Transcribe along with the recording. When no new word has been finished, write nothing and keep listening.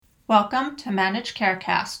Welcome to Managed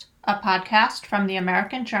Carecast, a podcast from the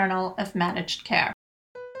American Journal of Managed Care.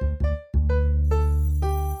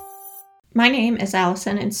 My name is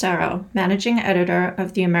Allison Insero, Managing Editor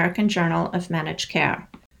of the American Journal of Managed Care.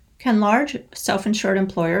 Can large self-insured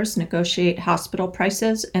employers negotiate hospital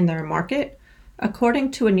prices in their market?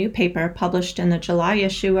 According to a new paper published in the July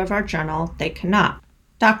issue of our journal, they cannot.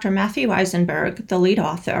 Dr. Matthew Eisenberg, the lead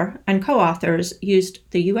author, and co-authors used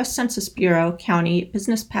the U.S. Census Bureau county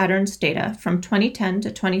business patterns data from 2010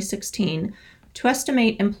 to 2016 to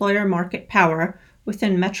estimate employer market power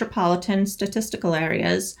within metropolitan statistical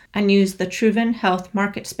areas and used the Truven Health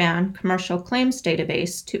MarketSpan commercial claims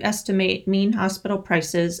database to estimate mean hospital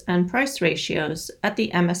prices and price ratios at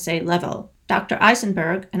the MSA level. Dr.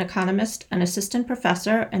 Eisenberg, an economist and assistant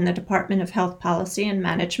professor in the Department of Health Policy and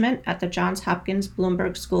Management at the Johns Hopkins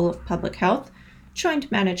Bloomberg School of Public Health,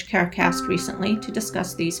 joined Managed Carecast recently to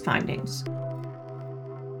discuss these findings.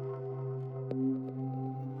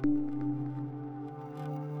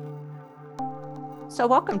 So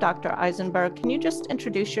welcome, Dr. Eisenberg. Can you just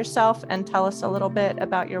introduce yourself and tell us a little bit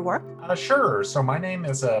about your work? Sure. So my name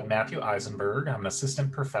is Matthew Eisenberg. I'm an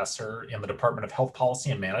assistant professor in the Department of Health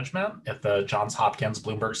Policy and Management at the Johns Hopkins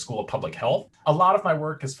Bloomberg School of Public Health. A lot of my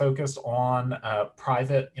work is focused on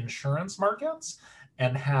private insurance markets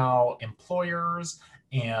and how employers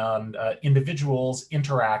and individuals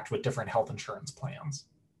interact with different health insurance plans.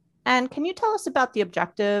 And can you tell us about the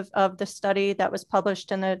objective of the study that was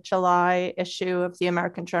published in the July issue of the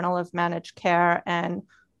American Journal of Managed Care and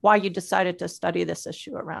why you decided to study this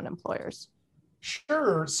issue around employers?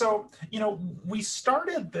 Sure. So, we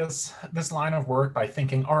started this line of work by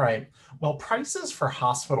thinking, all right, well, prices for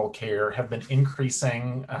hospital care have been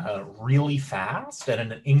increasing really fast at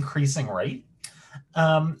an increasing rate.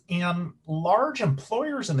 And large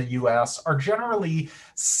employers in the US are generally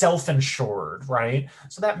self-insured, right?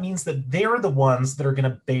 So that means that they're the ones that are going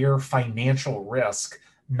to bear financial risk,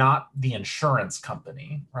 not the insurance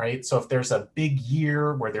company, right? So if there's a big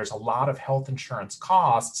year where there's a lot of health insurance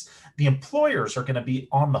costs, the employers are going to be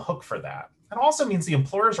on the hook for that. It also means the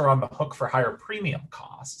employers are on the hook for higher premium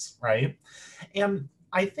costs, right? And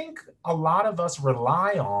I think a lot of us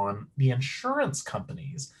rely on the insurance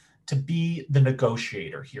companies to be the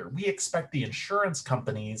negotiator here. We expect the insurance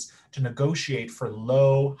companies to negotiate for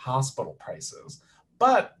low hospital prices.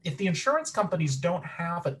 But if the insurance companies don't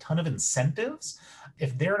have a ton of incentives,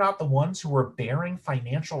 if they're not the ones who are bearing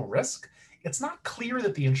financial risk, it's not clear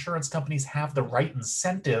that the insurance companies have the right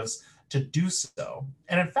incentives to do so.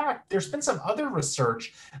 And in fact, there's been some other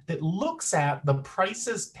research that looks at the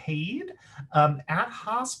prices paid at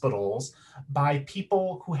hospitals by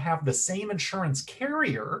people who have the same insurance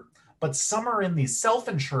carrier, but some are in these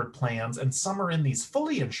self-insured plans and some are in these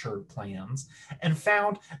fully insured plans, and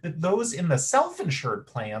found that those in the self-insured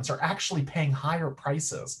plans are actually paying higher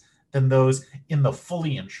prices than those in the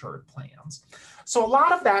fully insured plans. So a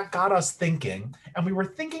lot of that got us thinking, and we were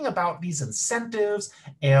thinking about these incentives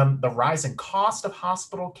and the rising cost of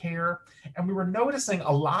hospital care, and we were noticing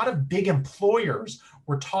a lot of big employers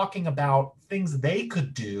were talking about things they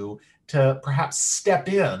could do to perhaps step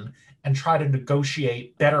in and try to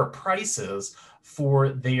negotiate better prices for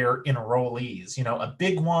their enrollees. A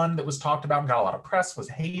big one that was talked about and got a lot of press was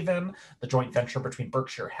Haven, the joint venture between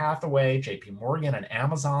Berkshire Hathaway, JP Morgan, and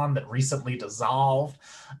Amazon that recently dissolved.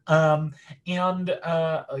 And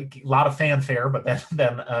a lot of fanfare, but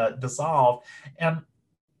then dissolved. And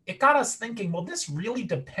it got us thinking, well, this really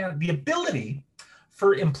depends, the ability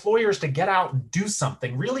for employers to get out and do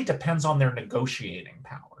something really depends on their negotiating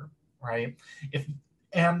power, right?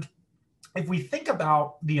 If we think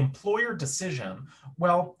about the employer decision,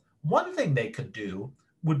 well, one thing they could do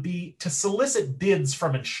would be to solicit bids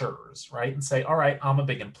from insurers, right? And say, all right, I'm a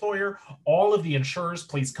big employer. All of the insurers,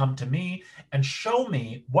 please come to me and show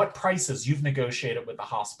me what prices you've negotiated with the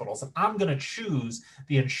hospitals. And I'm going to choose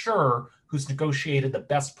the insurer who's negotiated the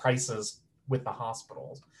best prices with the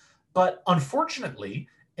hospitals. But unfortunately,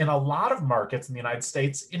 in a lot of markets in the United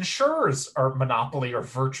States, insurers are monopoly or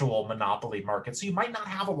virtual monopoly markets. So you might not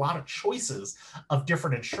have a lot of choices of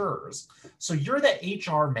different insurers. So you're the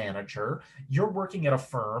HR manager, you're working at a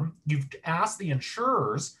firm, you've asked the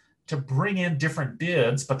insurers to bring in different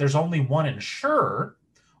bids, but there's only one insurer.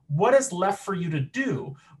 What is left for you to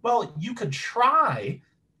do? Well, you could try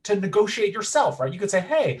to negotiate yourself, right? You could say,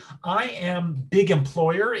 hey, I am big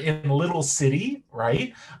employer in little city,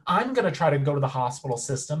 right? I'm going to try to go to the hospital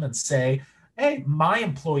system and say, hey, my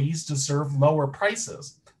employees deserve lower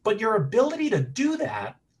prices. But your ability to do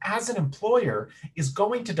that as an employer is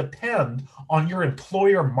going to depend on your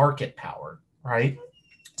employer market power, right?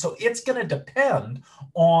 So it's going to depend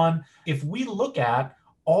on, if we look at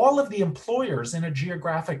all of the employers in a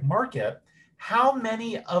geographic market, how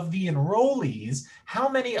many of the enrollees, how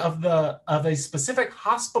many of a specific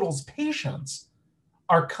hospital's patients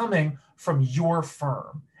are coming from your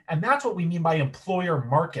firm. And that's what we mean by employer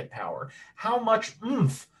market power. How much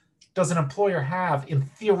oomph does an employer have in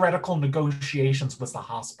theoretical negotiations with the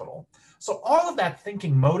hospital? So all of that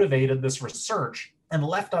thinking motivated this research and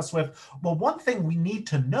left us with, well, one thing we need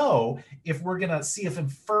to know if we're going to see if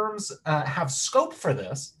firms have scope for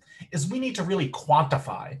this is we need to really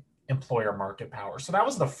quantify employer market power. So that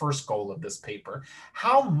was the first goal of this paper.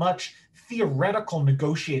 How much theoretical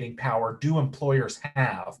negotiating power do employers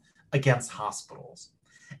have against hospitals?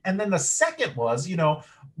 And then the second was,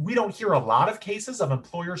 we don't hear a lot of cases of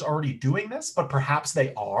employers already doing this, but perhaps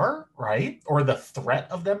they are, right? Or the threat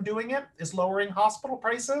of them doing it is lowering hospital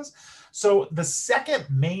prices. So the second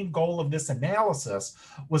main goal of this analysis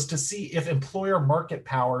was to see if employer market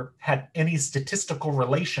power had any statistical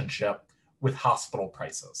relationship with hospital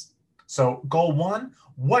prices. So goal one,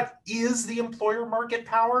 what is the employer market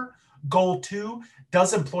power? Goal two,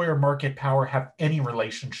 does employer market power have any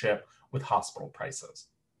relationship with hospital prices?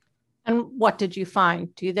 And what did you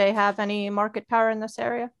find? Do they have any market power in this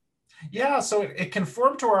area? Yeah, so it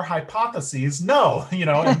conformed to our hypotheses. No,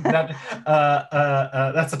 and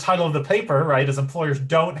that's the title of the paper, right? Is employers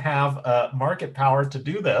don't have market power to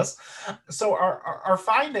do this. So our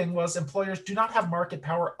finding was employers do not have market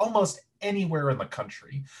power almost anywhere in the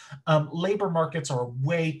country. Labor markets are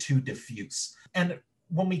way too diffuse. And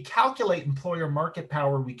when we calculate employer market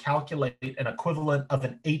power, we calculate an equivalent of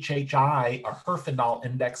an HHI, a Herfindahl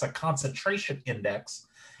index, a concentration index.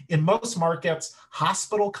 In most markets,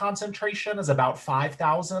 hospital concentration is about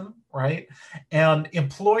 5,000, right? And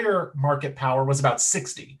employer market power was about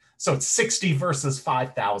 60. So it's 60 versus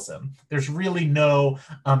 5,000. There's really no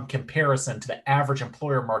comparison to the average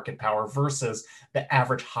employer market power versus the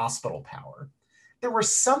average hospital power. There were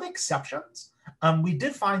some exceptions. We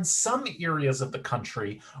did find some areas of the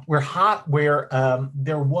country where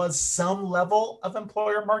there was some level of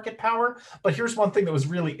employer market power. But here's one thing that was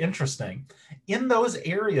really interesting. In those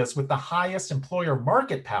areas with the highest employer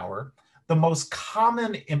market power, the most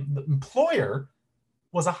common employer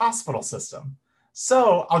was a hospital system.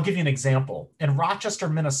 So I'll give you an example. In Rochester,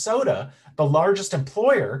 Minnesota, the largest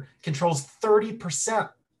employer controls 30%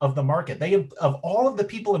 of the market. Of all of the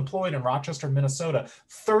people employed in Rochester, Minnesota,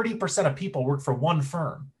 30% of people work for one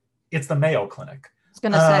firm. It's the Mayo Clinic. I was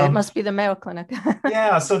going to say, it must be the Mayo Clinic.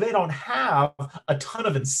 Yeah, so they don't have a ton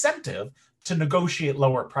of incentive to negotiate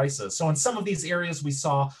lower prices. So in some of these areas, we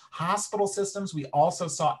saw hospital systems. We also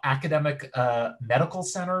saw academic medical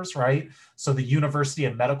centers, right? So the university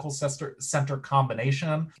and medical center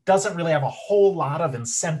combination doesn't really have a whole lot of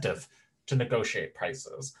incentive to negotiate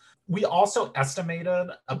prices. We also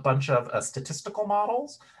estimated a bunch of statistical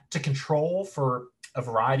models to control for a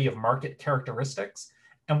variety of market characteristics.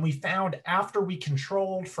 And we found after we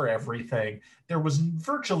controlled for everything, there was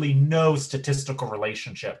virtually no statistical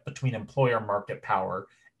relationship between employer market power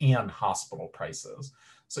and hospital prices.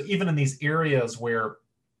 So even in these areas where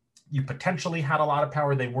you potentially had a lot of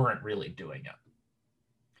power, they weren't really doing it.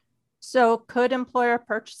 So could employer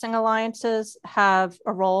purchasing alliances have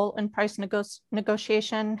a role in price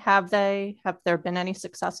negotiation? Have there been any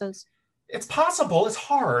successes? It's possible. It's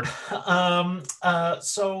hard.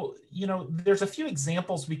 So, there's a few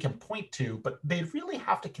examples we can point to, but they really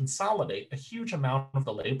have to consolidate a huge amount of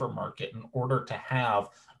the labor market in order to have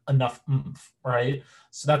enough oomph, right?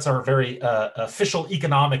 So that's our very official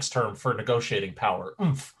economics term for negotiating power,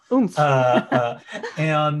 oomph. Oomph.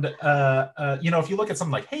 If you look at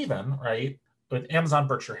something like Haven, right, with Amazon,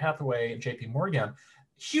 Berkshire Hathaway, and JP Morgan,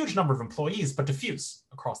 huge number of employees, but diffuse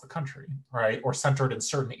across the country, right? Or centered in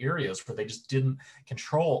certain areas where they just didn't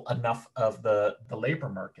control enough of the labor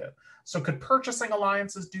market. So could purchasing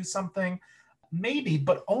alliances do something? Maybe,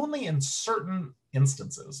 but only in certain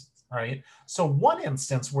instances, right? So one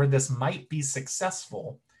instance where this might be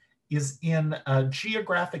successful is in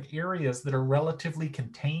geographic areas that are relatively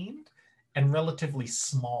contained and relatively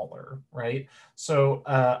smaller, right? So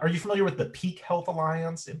are you familiar with the Peak Health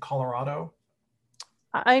Alliance in Colorado?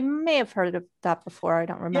 I may have heard of that before. I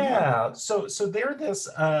don't remember. Yeah, so they're this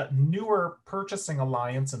newer purchasing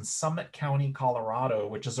alliance in Summit County, Colorado,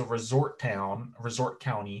 which is a resort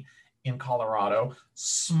county in Colorado,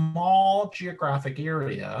 small geographic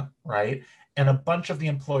area, right? And a bunch of the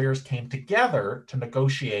employers came together to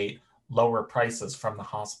negotiate lower prices from the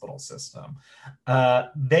hospital system.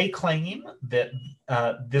 They claim that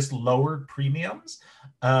this lowered premiums.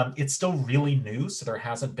 It's still really new, so there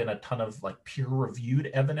hasn't been a ton of peer-reviewed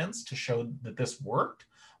evidence to show that this worked,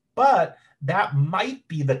 but that might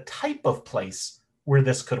be the type of place where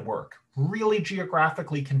this could work. Really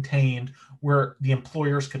geographically contained, where the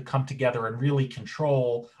employers could come together and really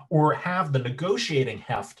control or have the negotiating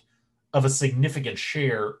heft of a significant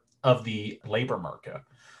share of the labor market.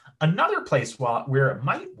 Another place where it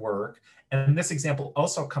might work, and this example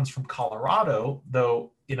also comes from Colorado,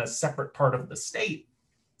 though in a separate part of the state,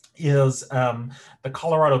 is the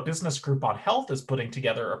Colorado Business Group on Health is putting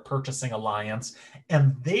together a purchasing alliance,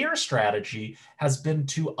 and their strategy has been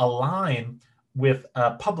to align with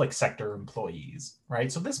public sector employees, right?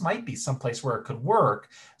 So this might be someplace where it could work.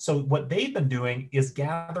 So what they've been doing is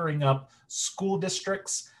gathering up school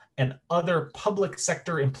districts and other public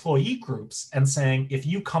sector employee groups and saying, if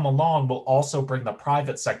you come along, we'll also bring the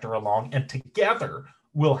private sector along, and together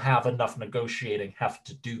we'll have enough negotiating heft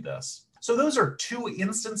to do this. So those are two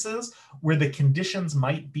instances where the conditions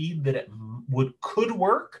might be that it could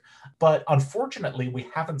work, but unfortunately, we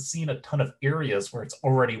haven't seen a ton of areas where it's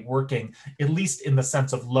already working, at least in the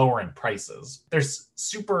sense of lowering prices. There's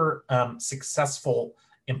super successful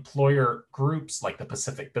employer groups like the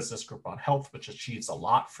Pacific Business Group on Health, which achieves a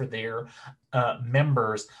lot for their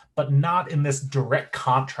members, but not in this direct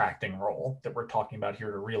contracting role that we're talking about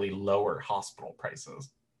here to really lower hospital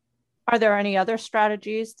prices. Are there any other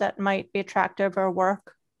strategies that might be attractive or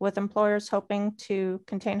work with employers hoping to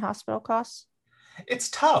contain hospital costs? It's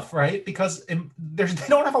tough, right? Because they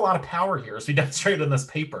don't have a lot of power here, as we demonstrated in this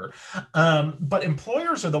paper. But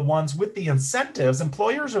employers are the ones with the incentives.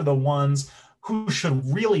 Employers are the ones who should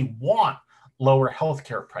really want lower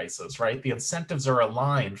healthcare prices, right? The incentives are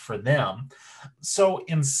aligned for them. So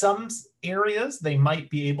in some areas, they might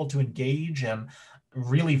be able to engage in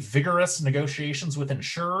really vigorous negotiations with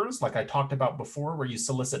insurers, like I talked about before, where you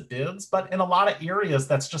solicit bids. But in a lot of areas,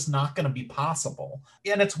 that's just not going to be possible.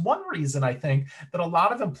 And it's one reason, I think, that a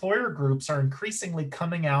lot of employer groups are increasingly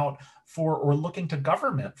coming out for or looking to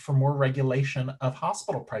government for more regulation of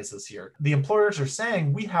hospital prices here. The employers are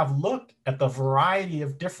saying, we have looked at the variety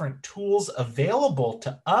of different tools available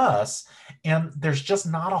to us, and there's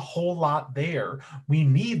just not a whole lot there. We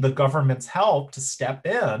need the government's help to step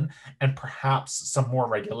in and perhaps some more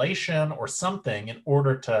regulation or something in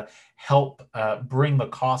order to help bring the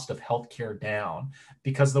cost of healthcare down.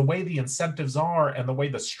 Because the way the incentives are and the way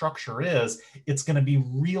the structure is, it's going to be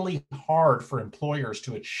really hard for employers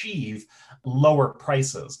to achieve lower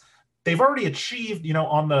prices. They've already achieved,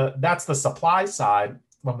 that's the supply side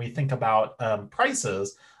when we think about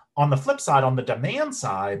prices. On the flip side, on the demand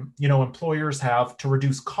side, employers have, to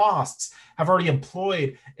reduce costs, have already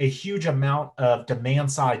employed a huge amount of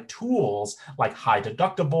demand side tools like high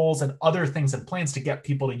deductibles and other things in plans to get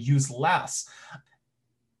people to use less.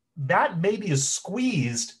 That maybe is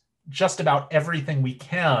squeezed just about everything we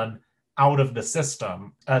can out of the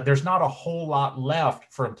system. There's not a whole lot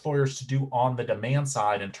left for employers to do on the demand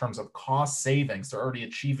side in terms of cost savings. They're already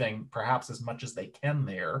achieving perhaps as much as they can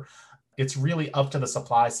there. It's really up to the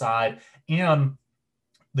supply side, and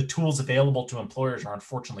the tools available to employers are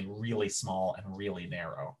unfortunately really small and really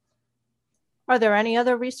narrow. Are there any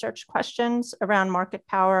other research questions around market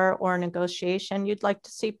power or negotiation you'd like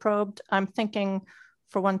to see probed? I'm thinking,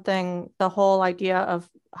 for one thing, the whole idea of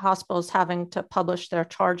hospitals having to publish their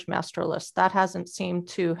charge master list, that hasn't seemed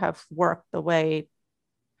to have worked the way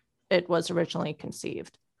it was originally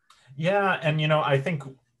conceived. Yeah, and I think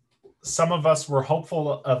some of us were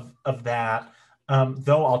hopeful of that,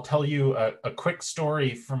 though I'll tell you a quick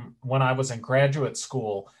story from when I was in graduate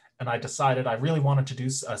school, and I decided I really wanted to do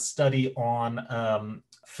a study on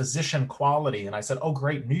physician quality. And I said, oh,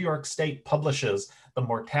 great, New York State publishes the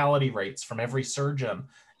mortality rates from every surgeon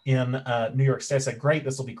in New York State. I said, great,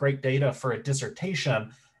 this will be great data for a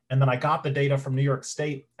dissertation. And then I got the data from New York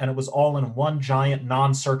State, and it was all in one giant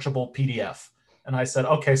non-searchable PDF. And I said,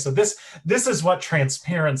 okay, so this is what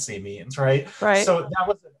transparency means, right? Right. So that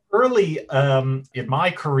was an early in my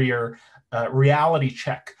career reality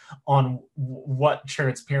check on what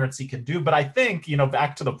transparency can do. But I think,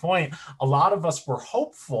 back to the point, a lot of us were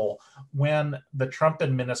hopeful when the Trump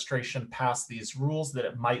administration passed these rules that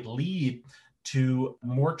it might lead to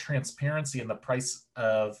more transparency in the price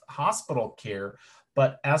of hospital care.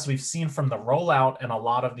 But as we've seen from the rollout and a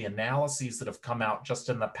lot of the analyses that have come out just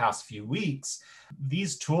in the past few weeks,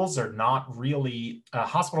 these tools are not really,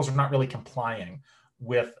 hospitals are not really complying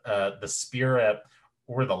with the spirit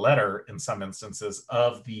or the letter, in some instances,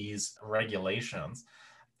 of these regulations.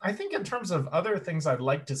 I think in terms of other things I'd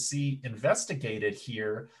like to see investigated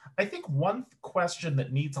here, I think one question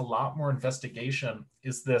that needs a lot more investigation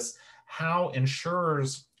is this: how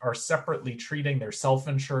insurers are separately treating their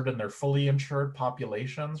self-insured and their fully insured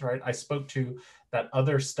populations, right? I spoke to that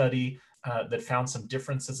other study that found some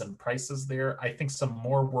differences in prices there. I think some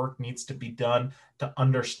more work needs to be done to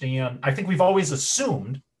understand. I think we've always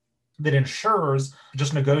assumed that insurers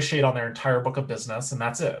just negotiate on their entire book of business and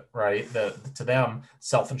that's it, right? To them,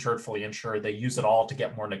 self-insured, fully insured, they use it all to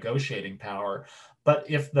get more negotiating power. But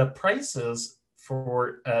if the prices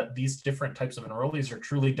for these different types of enrollees are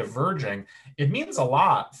truly diverging, it means a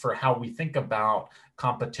lot for how we think about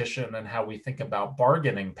competition and how we think about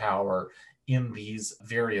bargaining power in these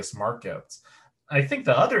various markets. I think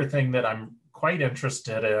the other thing that I'm quite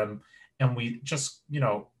interested in, and we just,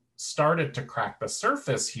 started to crack the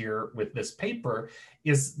surface here with this paper,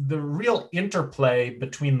 is the real interplay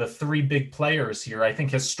between the three big players here. I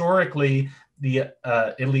think historically,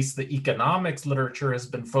 at least the economics literature has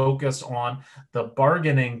been focused on the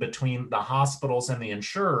bargaining between the hospitals and the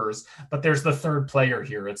insurers, but there's the third player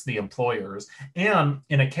here, it's the employers. And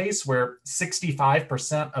in a case where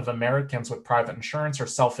 65% of Americans with private insurance are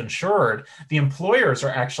self-insured, the employers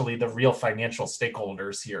are actually the real financial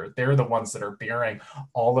stakeholders here. They're the ones that are bearing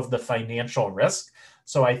all of the financial risk.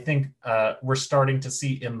 So I think we're starting to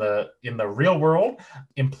see in the real world,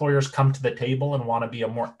 employers come to the table and want to be a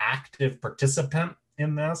more active participant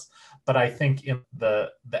in this. But I think in the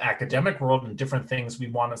academic world and different things we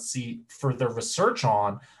want to see further research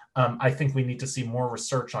on, I think we need to see more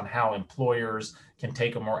research on how employers can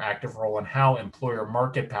take a more active role and how employer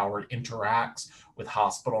market power interacts with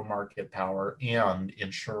hospital market power and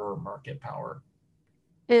insurer market power.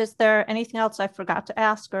 Is there anything else I forgot to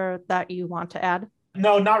ask or that you want to add?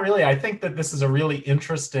 No, not really. I think that this is a really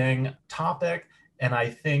interesting topic, and I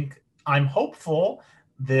think I'm hopeful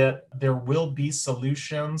that there will be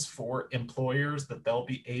solutions for employers that they'll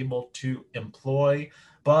be able to employ.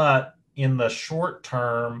 But in the short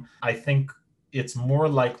term, I think it's more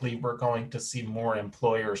likely we're going to see more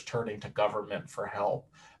employers turning to government for help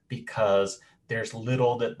because there's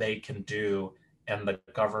little that they can do, and the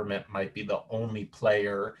government might be the only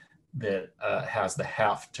player that has the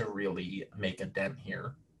heft to really make a dent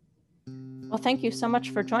here. Well, thank you so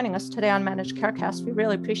much for joining us today on Managed Carecast. We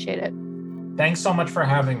really appreciate it. Thanks so much for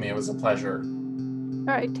having me. It was a pleasure. All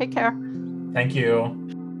right, take care. Thank you.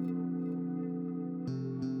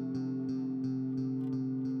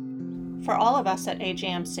 For all of us at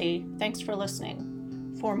AJMC, thanks for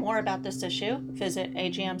listening. For more about this issue, visit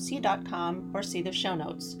ajmc.com or see the show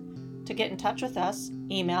notes. To get in touch with us,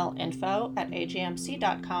 email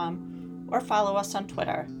info@ajmc.com or follow us on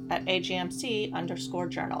Twitter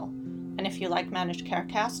 @AJMC_journal. And if you like Managed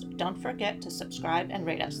Carecast, don't forget to subscribe and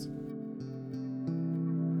rate us.